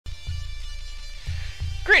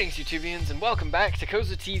Greetings, YouTubians, and welcome back to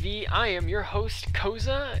Koza TV. I am your host,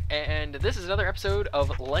 Koza, and this is another episode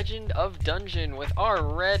of Legend of Dungeon with our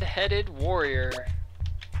red-headed warrior.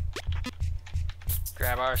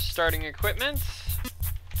 Grab our starting equipment.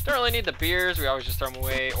 Don't really need the beers, we always just throw them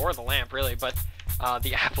away, or the lamp, really, but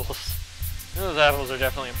the apples. Those apples are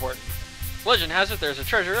definitely important. Legend has it there's a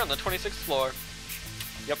treasure on the 26th floor.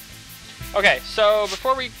 Yep. Okay, so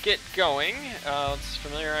before we get going, let's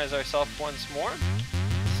familiarize ourselves once more.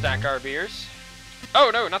 Stack our beers. Oh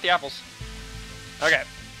no, not the apples. Okay.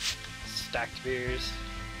 Stacked beers.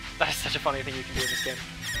 That is such a funny thing you can do in this game.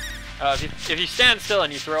 If you stand still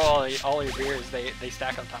and you throw all your beers, they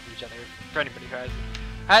stack on top of each other. For anybody who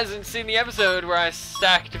hasn't seen the episode where I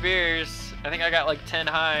stacked beers, I think I got like 10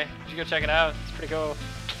 high. You should go check it out. It's pretty cool.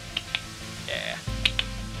 Yeah.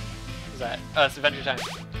 What's that? Oh, it's Adventure Time.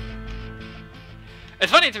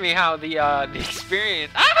 It's funny to me how the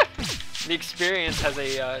experience. The experience has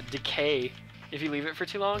a decay. If you leave it for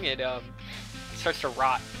too long, it starts to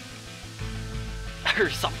rot. Or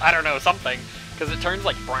some, I don't know, something. Because it turns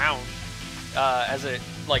like brown as it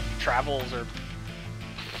like travels, or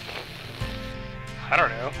I don't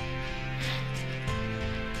know.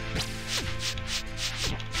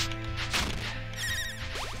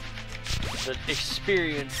 The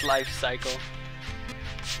experience life cycle.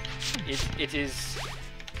 It is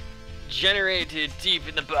generated deep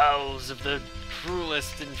in the bowels of the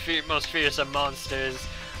cruelest and most fearsome monsters,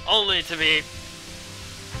 only to be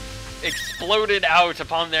exploded out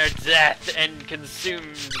upon their death and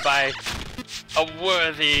consumed by a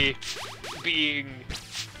worthy being.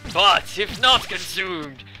 But if not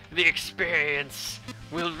consumed, the experience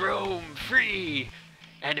will roam free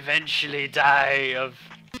and eventually die of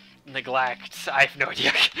neglect. I have no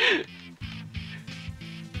idea.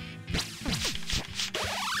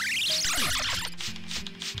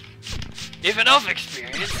 If enough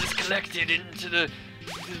experience is collected into the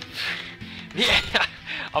yeah,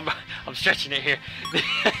 I'm stretching it here.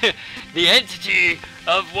 The entity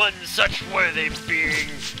of one such worthy being,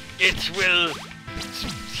 it will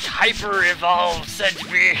hyper-evolve said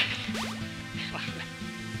being,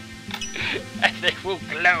 and they will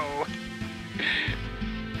glow.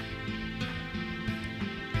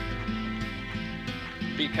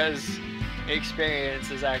 Because experience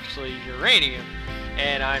is actually uranium.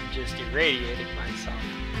 And I'm just irradiating myself.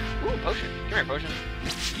 Ooh, potion. Come here, potion.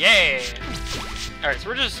 Yeah! Alright, so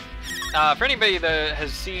we're just... for anybody that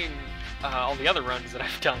has seen all the other runs that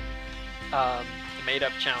I've done, the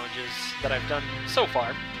made-up challenges that I've done so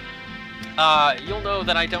far, you'll know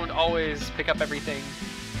that I don't always pick up everything.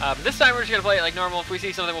 But this time we're just gonna play it like normal. If we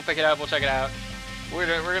see something, we'll pick it up. We'll check it out. We're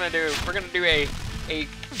gonna do a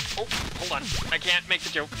oh, hold on. I can't make the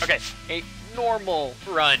joke. Okay, a normal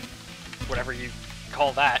run, whatever you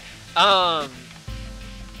call that.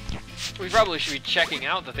 We probably should be checking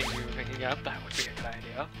out the things we were picking up. That would be a good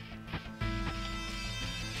idea.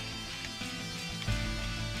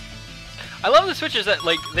 I love the switches that,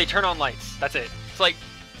 like, they turn on lights. That's it. It's like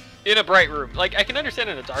in a bright room. Like, I can understand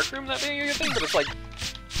in a dark room that being a good thing, but it's like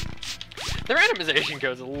the randomization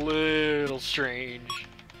goes a little strange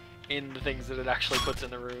in the things that it actually puts in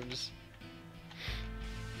the rooms.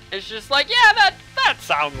 It's just like, yeah, that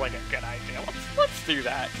sounds like a good idea. Let's do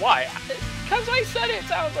that. Why? Because I said it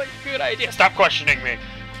sounds like a good idea. Stop questioning me.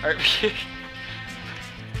 Alright.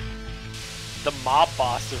 The mob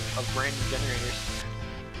boss of random generators.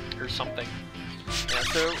 Or something.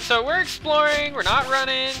 Yeah, so we're exploring. We're not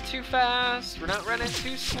running too fast. We're not running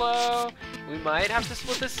too slow. We might have to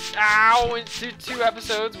split this into 2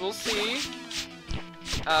 episodes. We'll see.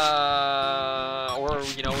 Or,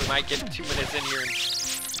 you know, we might get 2 minutes in here and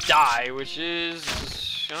die, which is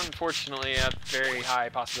unfortunately a very high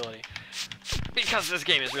possibility because this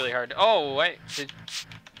game is really hard. Oh wait,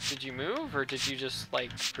 did you move, or did you just like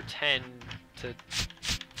pretend to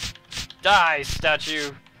die,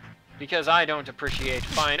 statue? Because I don't appreciate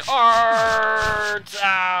fine art.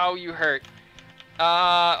 Ow, you hurt.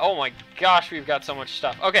 Oh my gosh, we've got so much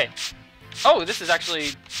stuff. Okay. Oh, this is actually,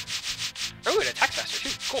 oh, it attacks faster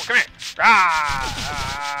too. Cool, come here.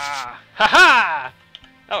 Ah, ha-ha!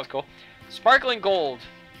 That was cool. Sparkling gold.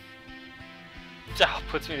 Oh,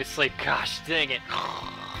 puts me to sleep. Gosh, dang it.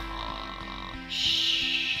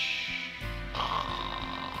 Shh.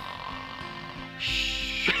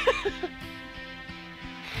 Shh.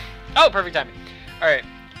 Oh, perfect timing. Alright.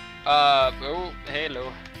 Oh,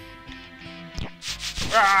 hello.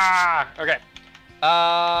 Ah, okay.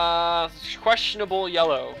 Questionable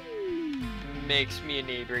yellow. Makes me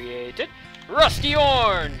inebriated. Rusty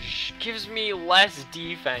orange gives me less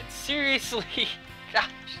defense. Seriously? Gosh.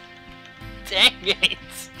 Dang it.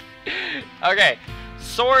 Okay.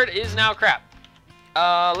 sword is now crap.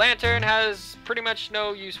 Lantern has pretty much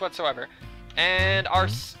no use whatsoever. And our...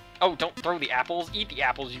 Oh, don't throw the apples. Eat the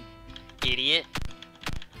apples, you idiot.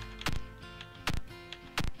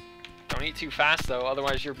 Don't eat too fast, though.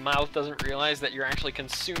 Otherwise, your mouth doesn't realize that you're actually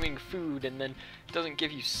consuming food and then it doesn't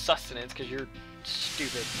give you sustenance because you're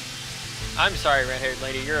stupid. I'm sorry, red-haired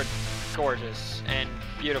lady. You're gorgeous and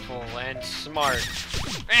beautiful and smart.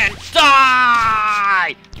 And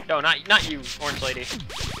die! No, not you, orange lady.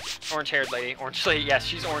 Orange-haired lady. Orange lady. Yes,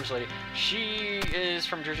 she's orange lady. She is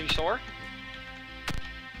from Jersey Shore.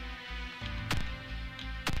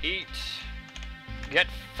 Eat. Get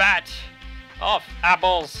fat. Off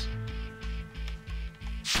apples.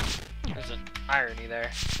 There's an irony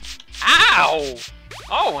there. Ow!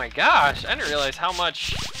 Oh my gosh, I didn't realize how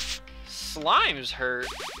much slimes hurt.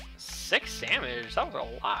 6 damage, that was a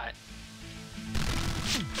lot.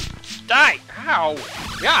 Die! Ow!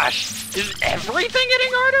 Gosh, is everything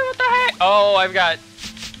getting harder? What the heck? Oh, I've got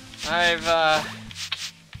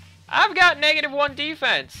 -1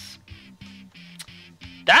 defense.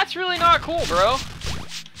 That's really not cool, bro.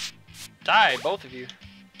 Die, both of you.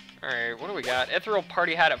 Alright, what do we got? Ethereal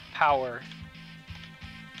Party Hat of Power.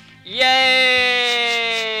 Yay!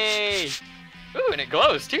 Ooh, and it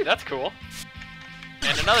glows too, that's cool.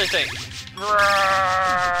 And another thing.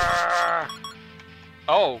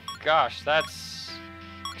 Oh gosh, that's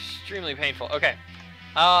extremely painful. Okay.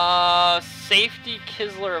 Safety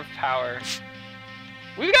Kizzler of Power.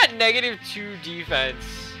 We've got -2 defense.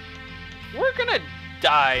 We're gonna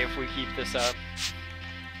die if we keep this up.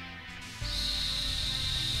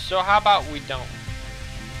 So how about we don't?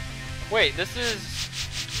 Wait, this is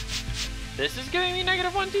giving me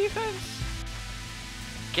 -1 defense?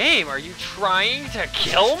 Game, are you trying to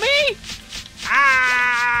kill me?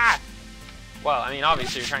 Ah! Well, I mean,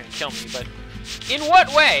 obviously you're trying to kill me, but in what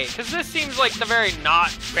way? Because this seems like the very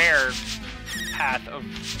not fair path of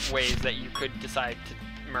ways that you could decide to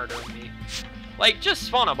murder me. Like, just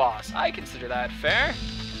spawn a boss. I consider that fair.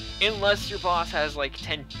 Unless your boss has like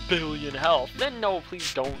 10 billion health, then no,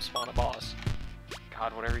 please don't spawn a boss.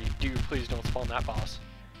 God, whatever you do, please don't spawn that boss.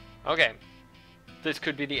 Okay, this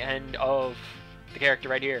could be the end of the character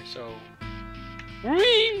right here, so...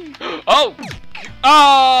 Whee! Oh!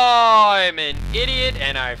 Oh, I'm an idiot,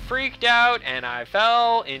 and I freaked out, and I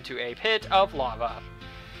fell into a pit of lava.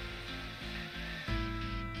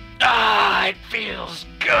 Ah, it feels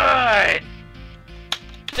good!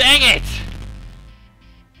 Dang it!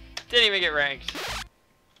 Didn't even get ranked.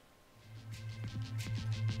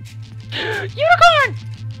 Unicorn!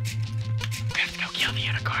 We have to go kill the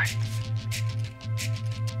unicorn.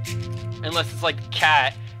 Unless it's like a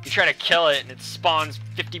cat. You try to kill it and it spawns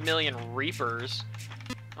 50 million reapers.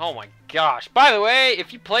 Oh my gosh. By the way,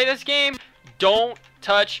 if you play this game, don't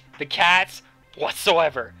touch the cats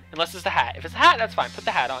whatsoever. Unless it's the hat. If it's a hat, that's fine. Put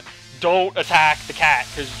the hat on. Don't attack the cat,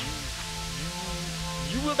 because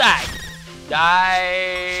you will die.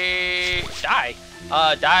 Die. Die.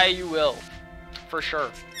 Die you will. For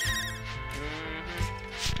sure.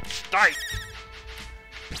 Die.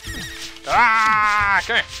 Ah!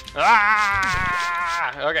 Come here.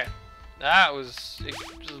 Ah! Okay. That was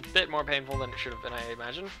just a bit more painful than it should have been, I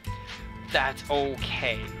imagine. That's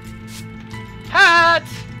okay. Hat!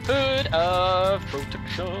 Hood of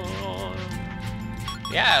protection.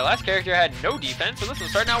 Yeah, last character had no defense, so this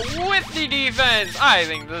one's starting out with the defense. I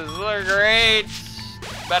think this is a great,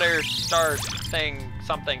 better start thing,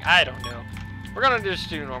 something. I don't know. We're gonna just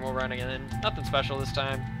do a normal run again. Nothing special this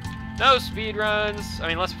time. No speed runs. I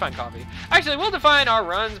mean, unless we find coffee. Actually, we'll define our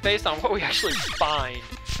runs based on what we actually find.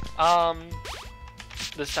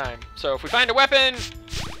 This time. So if we find a weapon,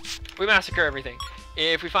 we massacre everything.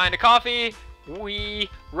 If we find a coffee, we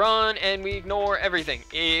run and we ignore everything.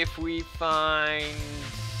 If we find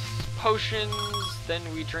potions, then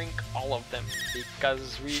we drink all of them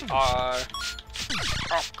because we are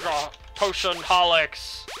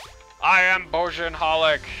potion-holics. I am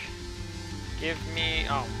potion-holic. Give me...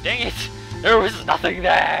 Oh, dang it. There was nothing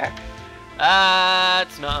there.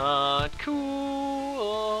 That's not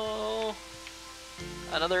cool.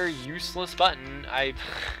 Another useless button.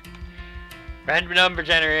 Random number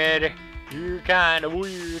generator. You're kind of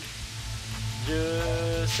weird.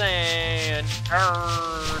 Just saying.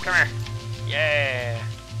 Come here. Yeah.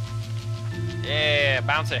 Yeah,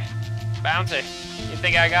 bouncy. Bouncy. You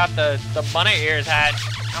think I got the bunny ears hat?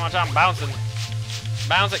 How much I'm bouncing?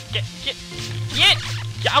 Bounce it. Get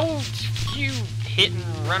out, you hit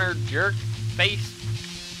and runner jerk face.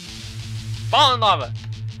 Fall in lava.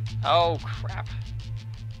 Oh, crap.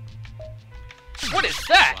 What is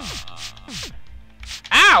that?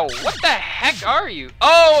 Ow! What the heck are you?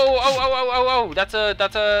 Oh! That's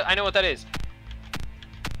a. I know what that is.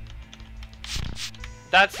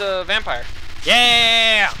 That's a vampire.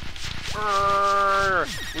 Yeah!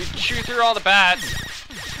 We chew through all the bats,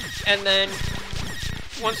 and then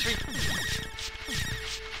once we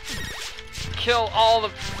kill all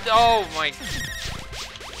the. Oh my.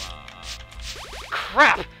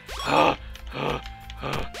 Crap!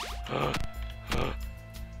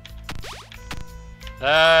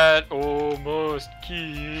 That almost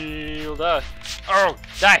killed us. Oh,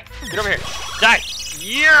 die! Get over here! Die!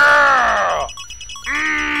 Yeah!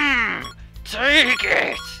 Take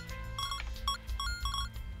it!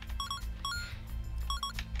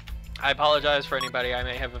 I apologize for anybody I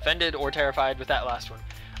may have offended or terrified with that last one.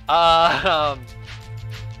 Yeah,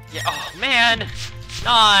 oh man!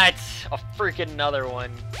 Not a freaking another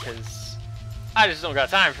one, because I just don't got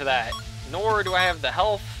time for that. Nor do I have the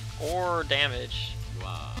health or damage.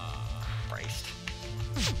 Christ.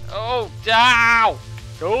 Oh, down!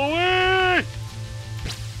 Go away!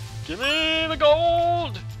 Give me the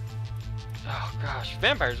gold! Oh gosh,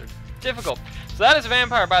 vampires are difficult. So that is a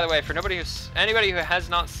vampire, by the way, for anybody who has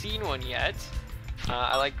not seen one yet.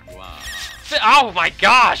 I like. Oh my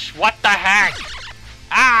gosh! What the heck?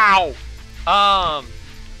 Ow!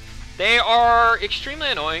 They are extremely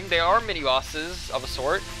annoying. They are mini bosses of a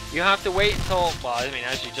sort. You have to wait until, well, I mean,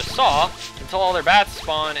 as you just saw, until all their bats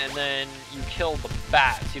spawn, and then you kill the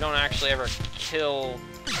bats. You don't actually ever kill.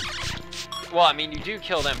 Well, I mean, you do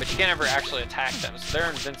kill them, but you can't ever actually attack them. So they're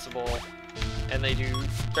invincible, and they do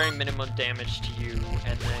very minimum damage to you,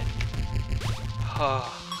 and then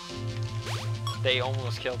they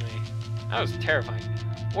almost killed me. That was terrifying.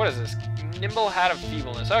 What is this? Nimble Hat of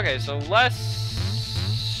Feebleness. Okay, so less.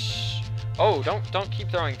 Oh, don't keep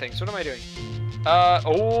throwing things. What am I doing?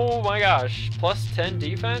 Oh my gosh. Plus 10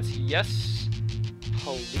 defense? Yes.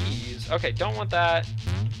 Please. Okay, don't want that.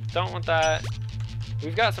 Don't want that.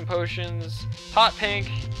 We've got some potions. Hot pink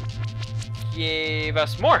gave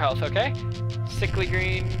us more health, okay? Sickly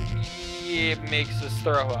green, it makes us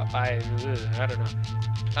throw up. I don't know.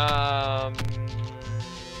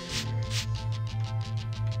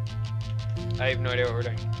 I have no idea what we're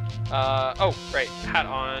doing. Oh, right. Hat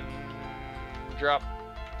on. Drop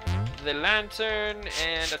the lantern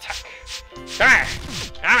and attack. Come here!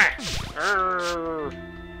 Come here!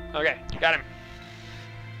 Okay, got him.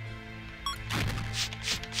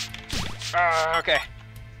 Okay,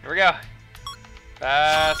 here we go.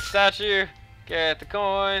 Fast statue. Get the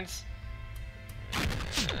coins.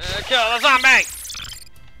 Kill the zombie!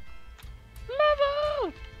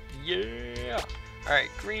 Level! Yeah! Alright,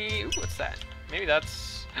 green. Ooh, what's that? Maybe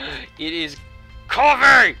that's. It is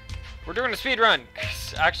coffee! We're doing a speed run.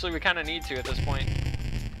 Actually, we kind of need to at this point.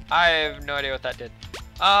 I have no idea what that did.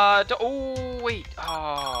 Oh, wait.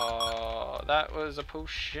 Oh, that was a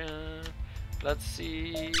potion. Let's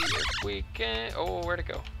see if we can. Oh, where'd it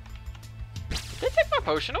go? Did they take my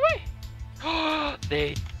potion away?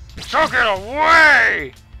 They took it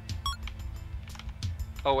away!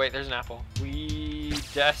 Oh, wait, there's an apple. We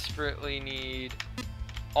desperately need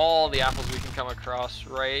all the apples we can come across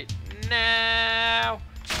right now.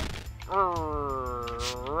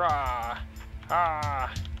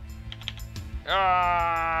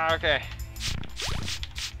 Okay.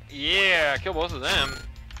 Yeah, kill both of them.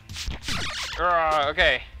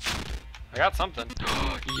 Okay. I got something.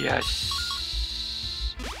 Yes!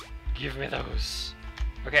 Give me those.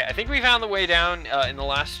 Okay, I think we found the way down in the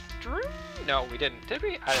last room? No, we didn't. Did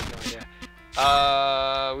we? I have no idea.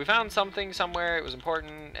 We found something somewhere. It was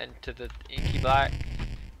important, and to the inky black.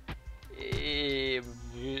 It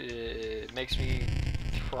makes me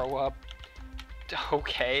throw up.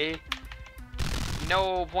 Okay.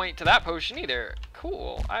 No point to that potion either.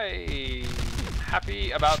 Cool. I'm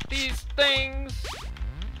happy about these things.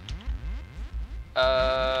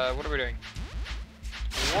 What are we doing?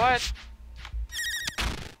 What?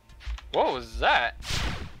 What was that?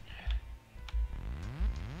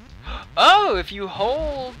 Oh, if you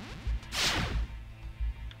hold...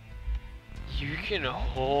 You can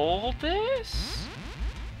hold this?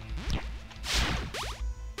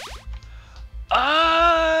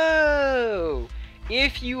 Oh!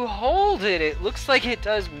 If you hold it, it looks like it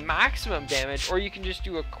does maximum damage, or you can just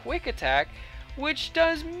do a quick attack, which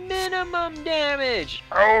does minimum damage.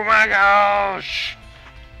 Oh my gosh!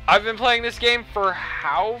 I've been playing this game for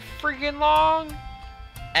how freaking long?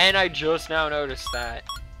 And I just now noticed that.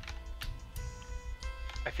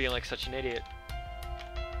 I feel like such an idiot.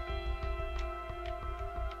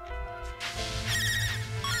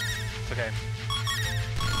 It's okay.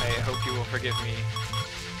 I hope you will forgive me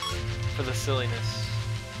for the silliness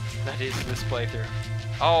that is this playthrough.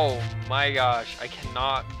 Oh my gosh, I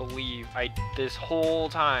cannot believe this whole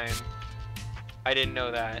time I didn't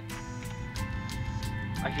know that.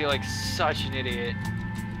 I feel like such an idiot.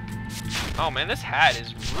 Oh man, this hat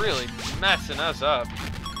is really messing us up.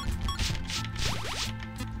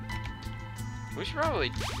 We should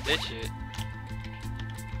probably ditch it.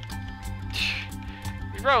 We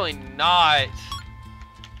should probably not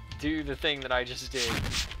do the thing that I just did,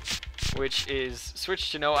 which is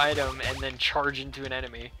switch to no item and then charge into an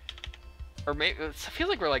enemy. Or maybe it feels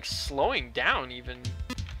like we're like slowing down even.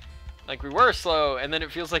 Like we were slow, and then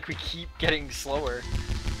it feels like we keep getting slower.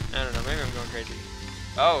 I don't know, maybe I'm going crazy.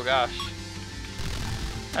 Oh gosh.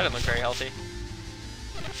 That didn't look very healthy.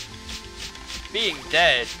 Being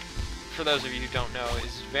dead, for those of you who don't know,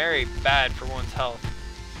 is very bad for one's health.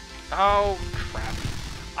 Oh crap.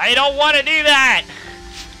 I don't want to do that!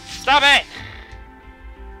 Stop it!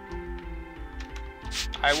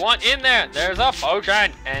 I want in there! There's a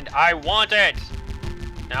potion! And I want it!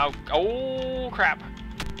 Now, oh crap.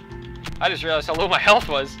 I just realized how low my health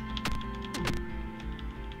was.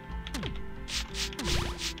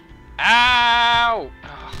 Ow!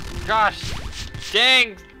 Oh, gosh.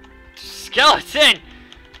 Dang! Skeleton!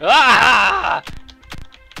 Ah!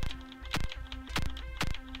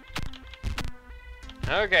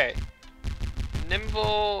 Okay.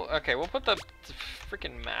 Nimble. Okay, we'll put the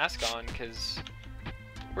freaking mask on because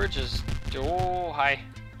we're just. Oh, hi.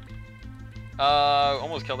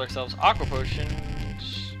 Almost killed ourselves. Aqua potion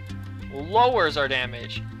lowers our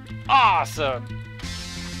damage. Awesome.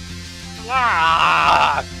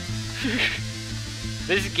 Ah!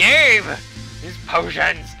 This game, these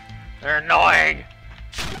potions, they're annoying.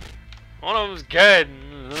 One of them's good,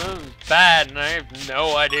 and one of them's bad, and I have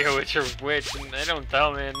no idea which are which, and they don't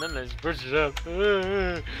tell me, and then they switch it up.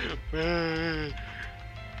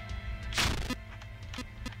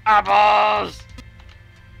 Apples!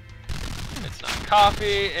 It's not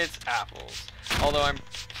coffee, it's apples. Although I'm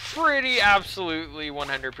pretty absolutely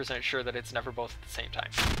 100% sure that it's never both at the same time.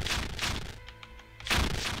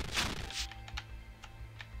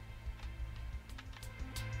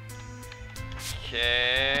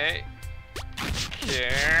 Okay.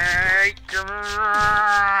 Okay.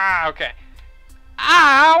 Okay.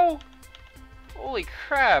 Ow! Holy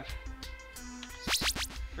crap.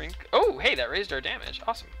 Oh, hey, that raised our damage.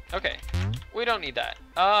 Awesome. Okay. We don't need that.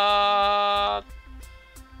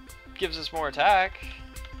 Gives us more attack.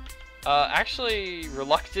 Actually,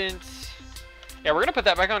 reluctant. Yeah, we're gonna put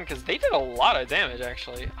that back on because they did a lot of damage,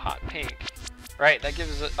 actually. Hot pink. Right, that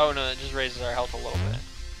gives us. Oh no, it just raises our health a little bit.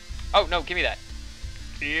 Oh no, give me that.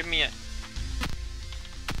 Give me it.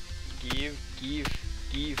 Give.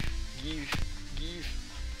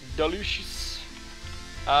 Delicious.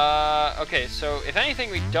 Okay, so if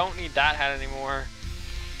anything, we don't need that hat anymore.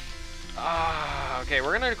 Okay,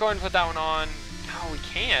 we're gonna go ahead and put that one on. No, we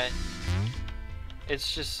can't.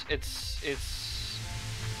 It's just, it's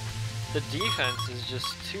the defense is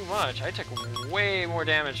just too much. I took way more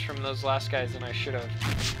damage from those last guys than I should have.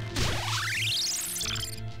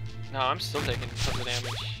 No, I'm still taking tons of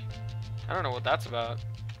damage. I don't know what that's about.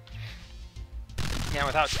 Yeah,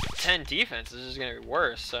 without 10 defense, this is gonna be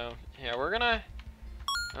worse. So yeah, we're gonna.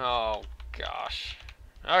 Oh gosh.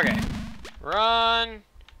 Okay. Run.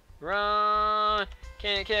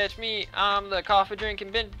 Can't catch me. I'm the coffee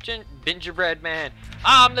drinking gingerbread man.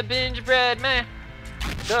 I'm the gingerbread man.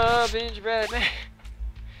 The gingerbread man.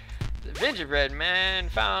 The gingerbread man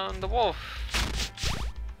found the wolf.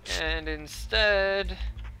 And instead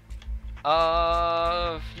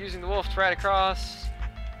of using the wolf to ride across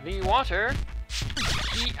the water,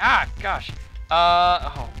 gosh.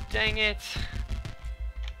 Oh, dang it.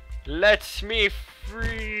 Let me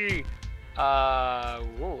free. Whoa,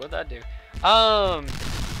 what'd that do?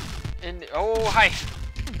 And, oh, hi.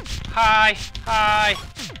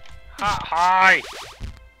 Hi.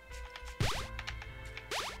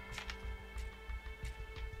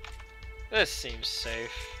 This seems safe.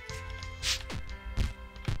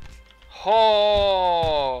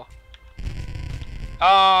 Oh,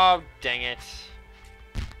 dang it.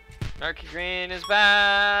 Narky Green is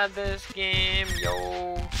bad this game,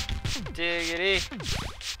 yo. Diggity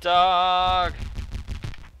dog.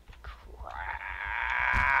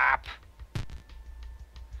 Crap.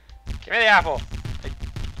 Give me the apple. I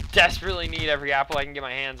desperately need every apple I can get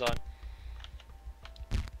my hands on.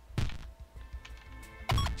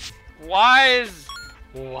 Why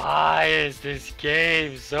is this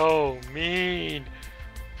game so mean?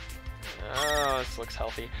 Oh, this looks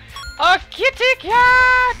healthy. A kitty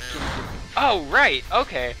cat! Oh, right,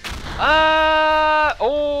 okay. Oh!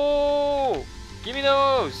 Give me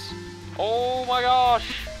those! Oh my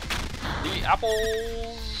gosh! The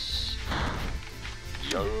apples.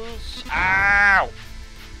 Yes. Ow!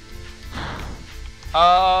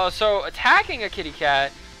 So attacking a kitty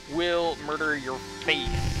cat will murder your face.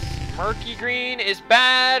 Murky green is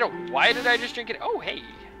bad. Why did I just drink it? Oh, hey.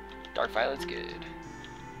 Dark violet's good.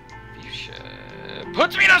 Fuchsia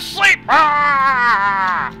puts me to sleep!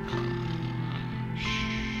 Ah!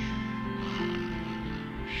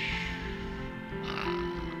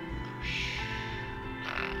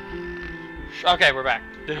 Okay, we're back.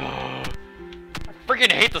 I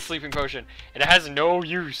freaking hate the sleeping potion. It has no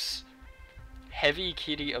use. Heavy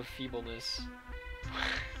kitty of feebleness.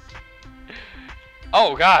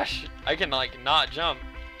 Oh gosh, I can like not jump.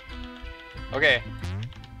 Okay.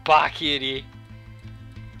 Bah, kitty.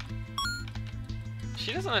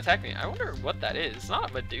 She doesn't attack me. I wonder what that is. It's not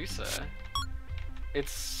a Medusa.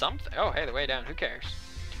 It's something. Oh, hey, the way down. Who cares?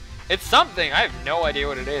 It's something. I have no idea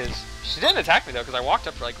what it is. She didn't attack me though, because I walked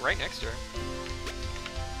up like right next to her.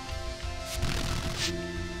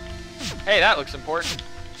 Hey, that looks important.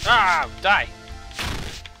 Ah, die.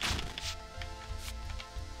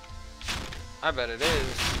 I bet it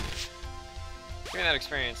is. Give me that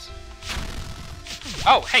experience.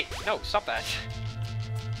 Oh, hey, no, stop that.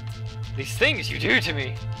 These things you do to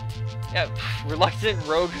me. Yeah, reluctant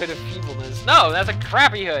rogue hood of feebleness. No, that's a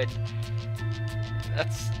crappy hood.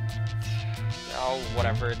 That's... Oh,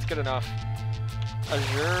 whatever, it's good enough.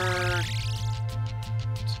 Azure...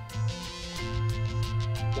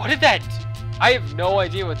 What did that... I have no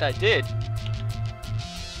idea what that did.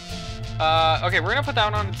 Okay, we're gonna put that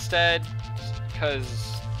one on instead.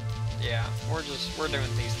 Because, yeah, we're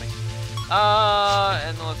doing these things.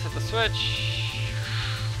 And then let's hit the switch.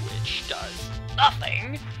 Which does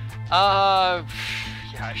nothing. Yeah,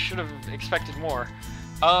 I should have expected more.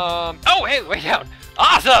 Oh, hey, way down.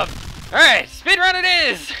 Awesome! Alright, speedrun it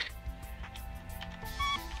is!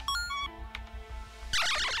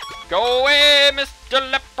 Go away, Mr.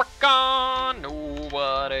 Leprechaun!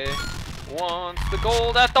 Nobody wants the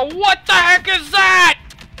gold at the... What the heck is that?!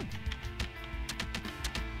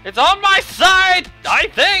 It's on my side, I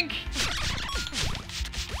think!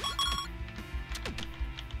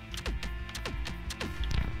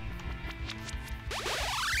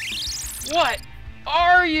 What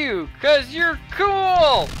are you? 'Cause you're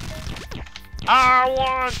cool! I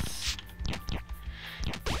want...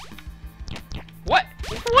 What?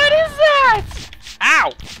 What is that?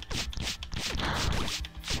 Ow!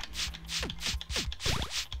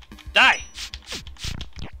 Die!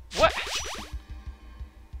 What?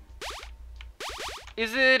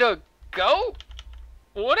 Is it a goat?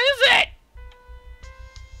 What is it?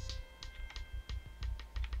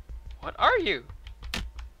 What are you?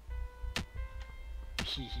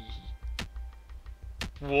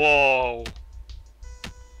 Whoa.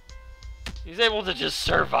 He's able to just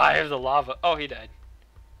survive the lava. Oh, he died.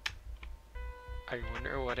 I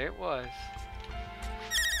wonder what it was.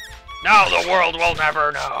 Now the world will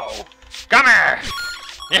never know. Come here!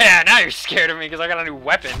 Yeah, now you're scared of me because I got a new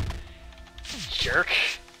weapon. Jerk.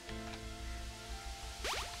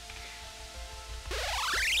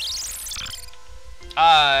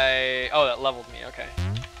 Oh, that leveled me. Okay.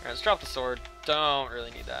 Alright, let's drop the sword. Don't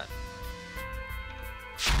really need that.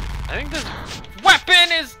 I think this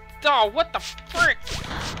weapon is... Oh, what the frick?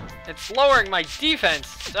 It's lowering my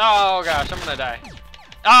defense. Oh, gosh, I'm gonna die.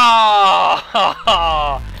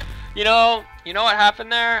 Oh! You know what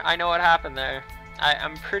happened there? I know what happened there.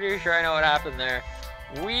 I'm pretty sure I know what happened there.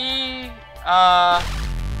 We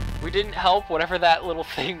didn't help whatever that little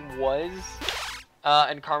thing was,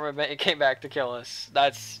 and Karma came back to kill us.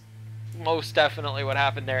 That's most definitely what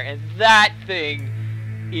happened there, and that thing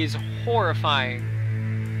is horrifying.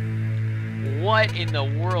 What in the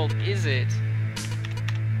world is it?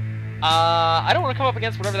 I don't want to come up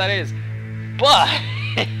against whatever that is, but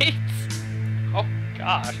oh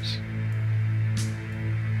gosh,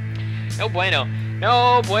 no bueno.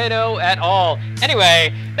 No bueno at all.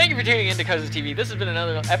 Anyway, thank you for tuning in to Koza TV. This has been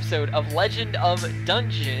another episode of Legend of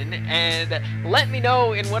Dungeon, and let me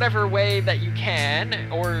know in whatever way that you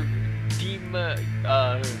can, or deem,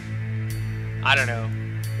 I don't know,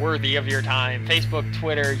 worthy of your time. Facebook,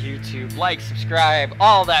 Twitter, YouTube, like, subscribe,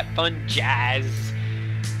 all that fun jazz.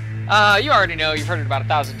 You already know, you've heard it about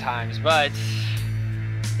 1,000 times, but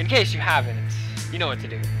in case you haven't, you know what to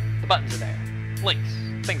do. The buttons are there. Links,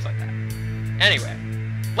 things like that. Anyway,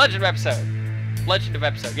 Legend of Episode. Legend of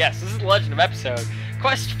Episode. Yes, this is the Legend of Episode.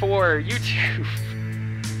 Quest for YouTube.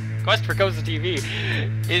 Quest for Koza TV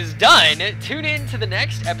is done. Tune in to the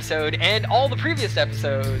next episode and all the previous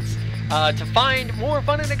episodes to find more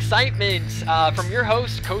fun and excitement from your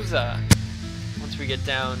host, Koza. Once we we get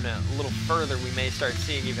down a little further, we may start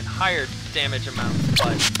seeing even higher damage amounts,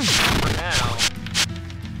 but for now,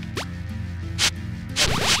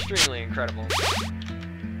 that's extremely incredible.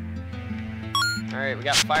 Alright, we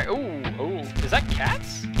got fire. Ooh, ooh. Is that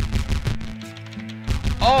cats?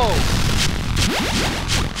 Oh!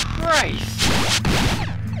 Christ!